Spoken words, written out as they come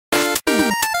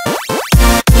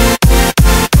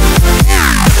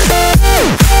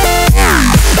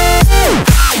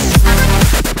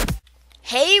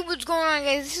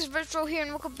Retro here, and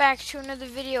welcome back to another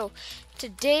video.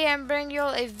 Today I'm bringing you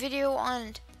all a video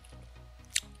on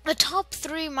the top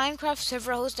 3 Minecraft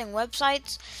server hosting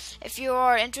websites. If you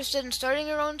are interested in starting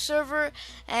your own server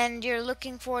and you're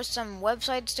looking for some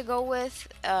websites to go with,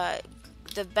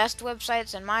 the best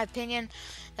websites in my opinion,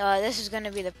 this is going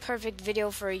to be the perfect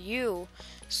video for you.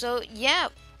 So yeah,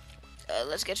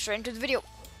 let's get straight into the video.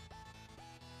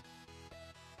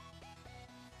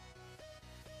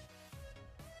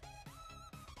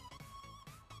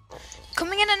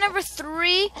 Coming in at number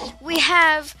 3, we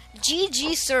have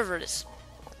GG Servers.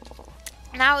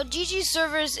 Now, GG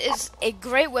Servers is a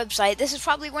great website. This is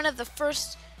probably one of the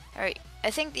first,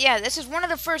 this is one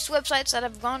of the first websites that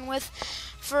I've gone with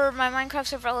for my Minecraft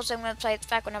server hosting websites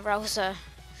back whenever I was a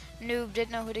noob,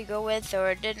 didn't know who to go with,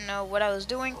 or didn't know what I was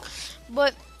doing.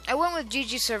 But I went with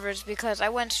GG Servers because I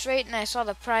went straight and I saw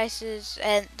the prices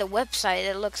and the website.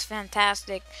 It looks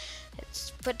fantastic.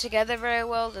 It's put together very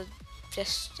well.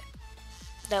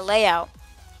 The layout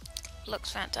looks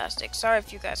fantastic. Sorry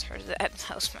if you guys heard that.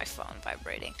 That was my phone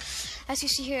vibrating. As you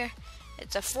see here,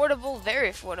 it's affordable, very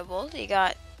affordable. You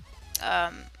got,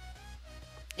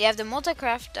 you have the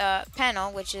Multicraft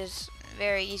panel, which is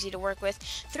very easy to work with.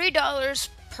 $3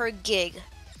 per gig.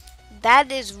 That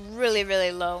is really,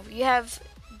 really low. You have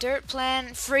Dirt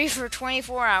Plan free for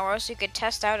 24 hours. So you could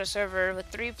test out a server with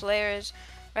 3 players,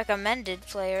 recommended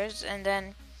players, and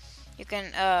then you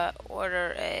can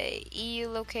order a EU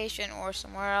location or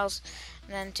somewhere else,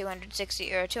 and then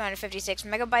 256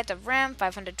 megabytes of RAM,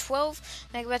 512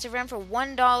 megabytes of RAM for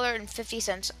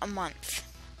 $1.50 a month.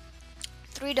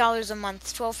 $3 a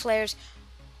month, 12 players,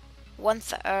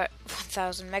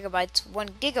 1,000 megabytes, 1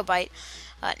 gigabyte,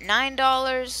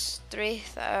 $9,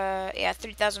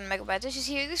 3,000 megabytes. As you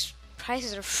see here, these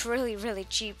prices are really, really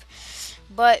cheap.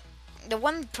 But the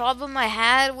one problem I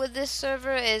had with this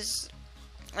server is,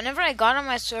 whenever I got on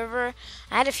my server,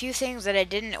 I had a few things that I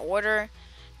didn't order,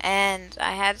 and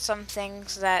I had some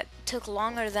things that took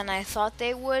longer than I thought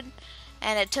they would,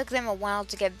 and it took them a while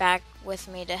to get back with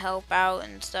me to help out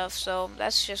and stuff. So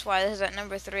that's just why this is at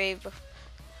number 3.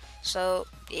 So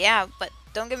yeah, but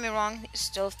don't get me wrong, it's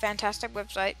still a fantastic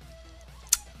website.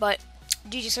 But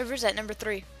GG Servers at number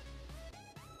 3.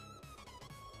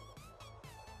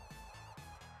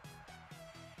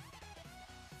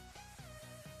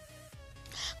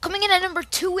 Coming in at number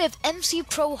 2, we have MC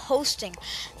Pro Hosting.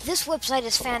 This website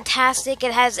is fantastic.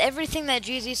 It has everything that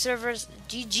GG Servers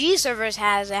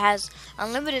has. It has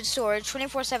unlimited storage,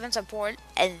 24/7 support,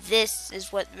 and this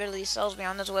is what really sells me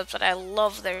on this website. I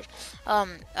love their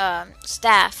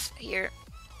staff here.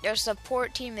 Their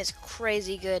support team is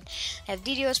crazy good. They have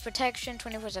DDoS protection,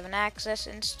 24/7 access,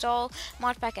 instant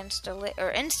modpack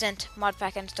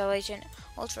installation,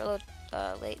 ultra low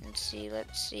latency.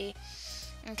 Let's see.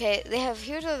 Okay,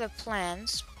 here are the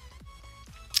plans.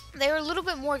 They're a little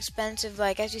bit more expensive,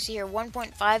 like as you see here,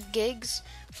 1.5 gigs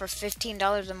for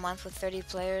 $15 a month with 30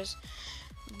 players.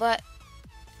 But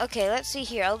okay, let's see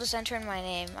here. I'll just enter in my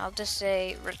name. I'll just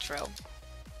say Retro.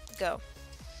 Go.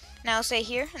 Now I'll say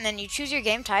here, and then you choose your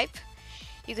game type.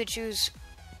 You could choose,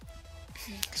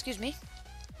 excuse me.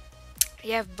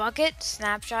 You have Bucket,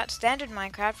 Snapshot, Standard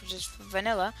Minecraft, which is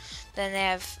vanilla. Then they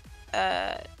have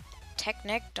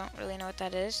Technic, don't really know what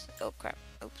that is. Oh crap,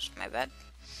 oops, my bad.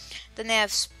 Then they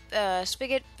have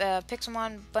Spigot,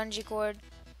 Pixelmon, Bungee Cord,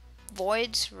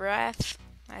 Voids, Wrath,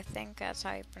 I think that's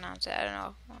how you pronounce it, I don't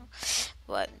know.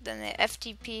 But then they have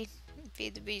FTP,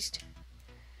 Feed the Beast.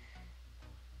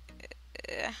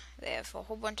 They have a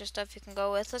whole bunch of stuff you can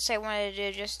go with. Let's say I wanted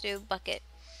to just do Bucket,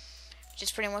 which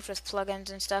is pretty much with plugins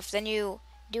and stuff. Then you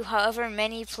do however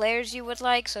many players you would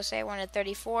like, so say I wanted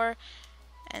 34.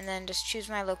 And then just choose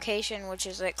my location, which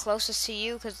is like closest to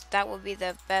you, because that would be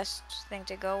the best thing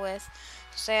to go with.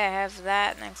 So say I have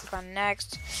that, and then click on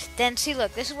next. Then see,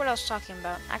 look, this is what I was talking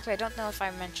about. Actually, I don't know if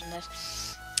I mentioned this.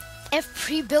 They have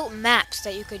pre-built maps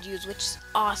that you could use, which is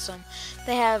awesome.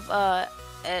 They have a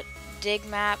dig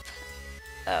map,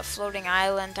 a floating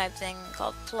island type thing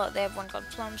called they have one called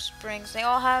Plum Springs. They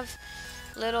all have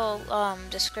little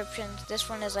descriptions. This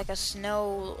one is like a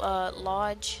snow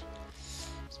lodge.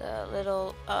 A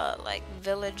little like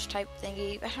village type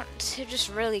thingy. They're just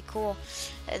really cool,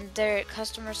 and their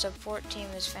customer support team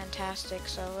is fantastic.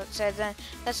 So let's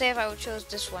say if I would choose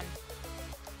this one,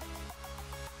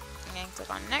 and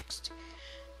click on next,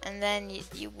 and then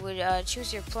you would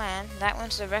choose your plan. That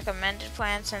one's the recommended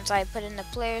plan since I put in the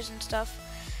players and stuff.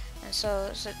 And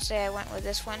so let's say I went with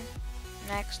this one.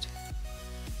 Next,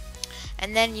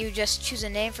 and then you just choose a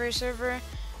name for your server.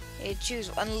 You choose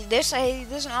there's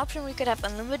an option where you could have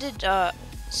unlimited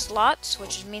slots,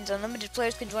 which means unlimited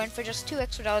players can join for just $2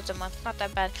 extra a month. Not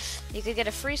that bad. You could get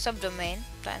a free subdomain,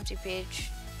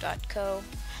 .mcph.co,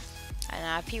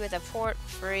 an IP with a port,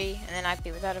 free, and then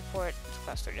IP without a port, it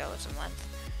costs $3 a month.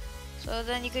 So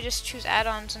then you could just choose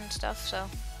add-ons and stuff, so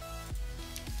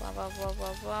blah blah blah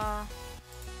blah blah.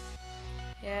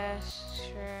 Yes,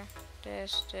 sure.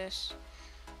 This,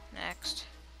 next.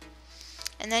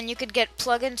 And then you could get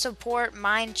plugin support,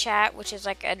 Mind Chat, which is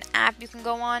like an app you can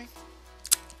go on,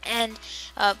 and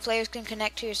players can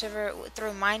connect to your server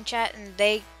through Mind Chat, and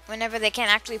whenever they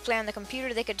can't actually play on the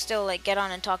computer, they could still like get on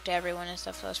and talk to everyone and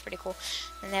stuff. So that's pretty cool.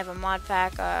 And they have a mod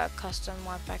pack, custom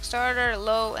mod pack starter,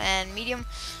 low and medium,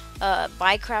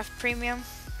 Bycraft Premium,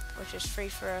 which is free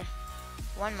for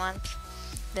 1 month.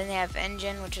 Then they have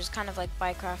Engine, which is kind of like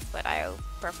Bycraft, but I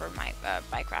prefer my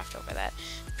Bycraft over that.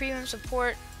 Premium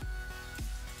support,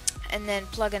 and then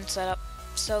plugin setup.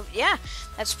 So yeah,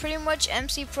 that's pretty much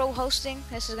MC Pro hosting.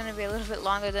 This is going to be a little bit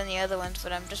longer than the other ones,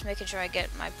 but I'm just making sure I get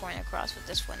my point across with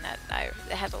this one, that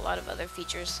it has a lot of other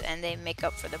features and they make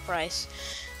up for the price.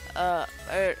 The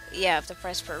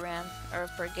price per RAM or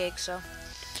per gig. So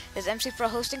there's MC Pro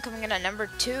hosting coming in at number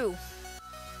 2.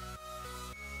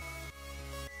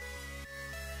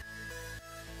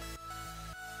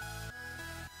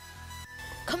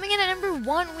 Coming in at number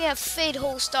 1, we have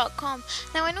FadeHost.com.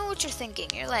 Now, I know what you're thinking.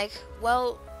 You're like,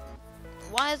 well,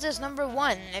 why is this number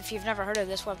 1? If you've never heard of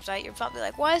this website, you're probably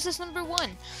like, why is this number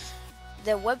 1?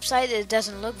 The website, it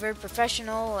doesn't look very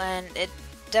professional, and it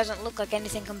doesn't look like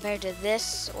anything compared to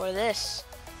this or this.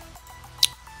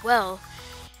 Well,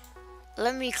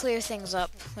 let me clear things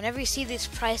up. Whenever you see these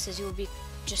prices, you will be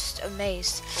just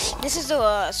amazed. This is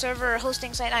the server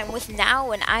hosting site I'm with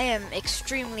now, and I am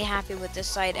extremely happy with this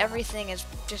site. Everything is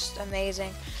just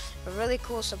amazing. A really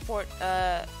cool support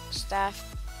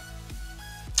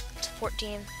support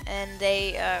team, and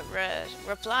they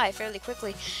reply fairly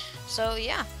quickly. So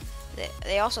yeah,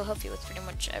 they also help you with pretty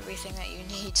much everything that you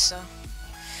need. So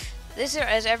this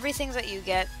is everything that you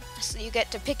get. So you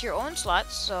get to pick your own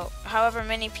slots, so however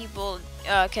many people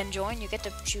can join, you get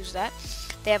to choose that.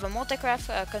 They have a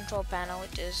Multicraft control panel,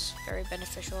 which is very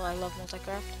beneficial. I love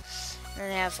Multicraft. And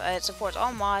they have it supports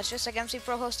all mods, just like MC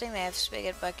Pro hosting. They have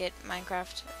Spigot, Bucket,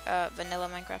 Minecraft, vanilla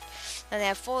Minecraft. Then they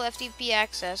have full FTP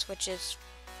access, which is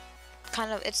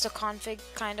kind of, it's the config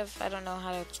kind of. I don't know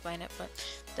how to explain it, but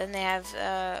then they have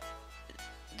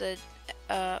the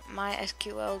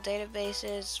MySQL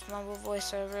databases, mobile voice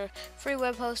server, free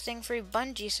web hosting, free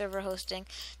Bungie server hosting,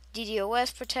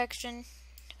 DDoS protection.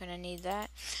 Gonna need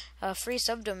that. Free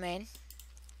subdomain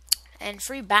and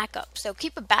free backup. So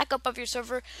keep a backup of your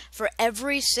server for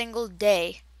every single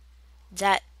day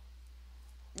that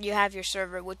you have your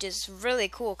server, which is really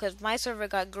cool because my server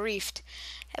got griefed,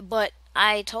 but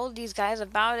I told these guys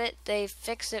about it. They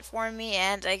fixed it for me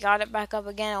and I got it back up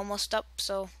again, almost up.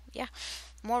 So yeah,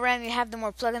 the more RAM you have, the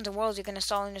more plugins and worlds you can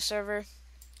install in your server.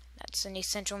 That's an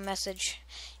essential message.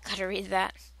 You gotta read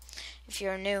that if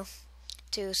you're new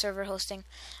to server hosting.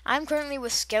 I'm currently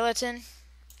with Skeleton.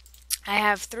 I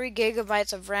have 3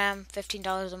 gigabytes of RAM,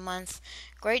 $15 a month.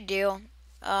 Great deal.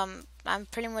 I'm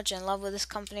pretty much in love with this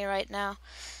company right now.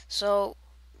 So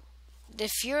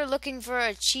if you're looking for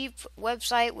a cheap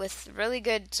website with really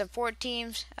good support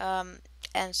teams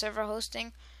and server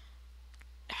hosting,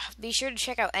 be sure to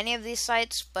check out any of these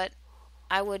sites, but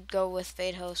I would go with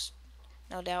FadeHost,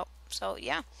 no doubt. So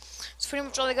yeah, that's pretty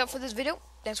much all I got for this video.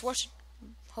 Thanks for watching.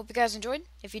 Hope you guys enjoyed.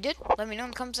 If you did, let me know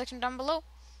in the comment section down below.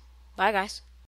 Bye, guys.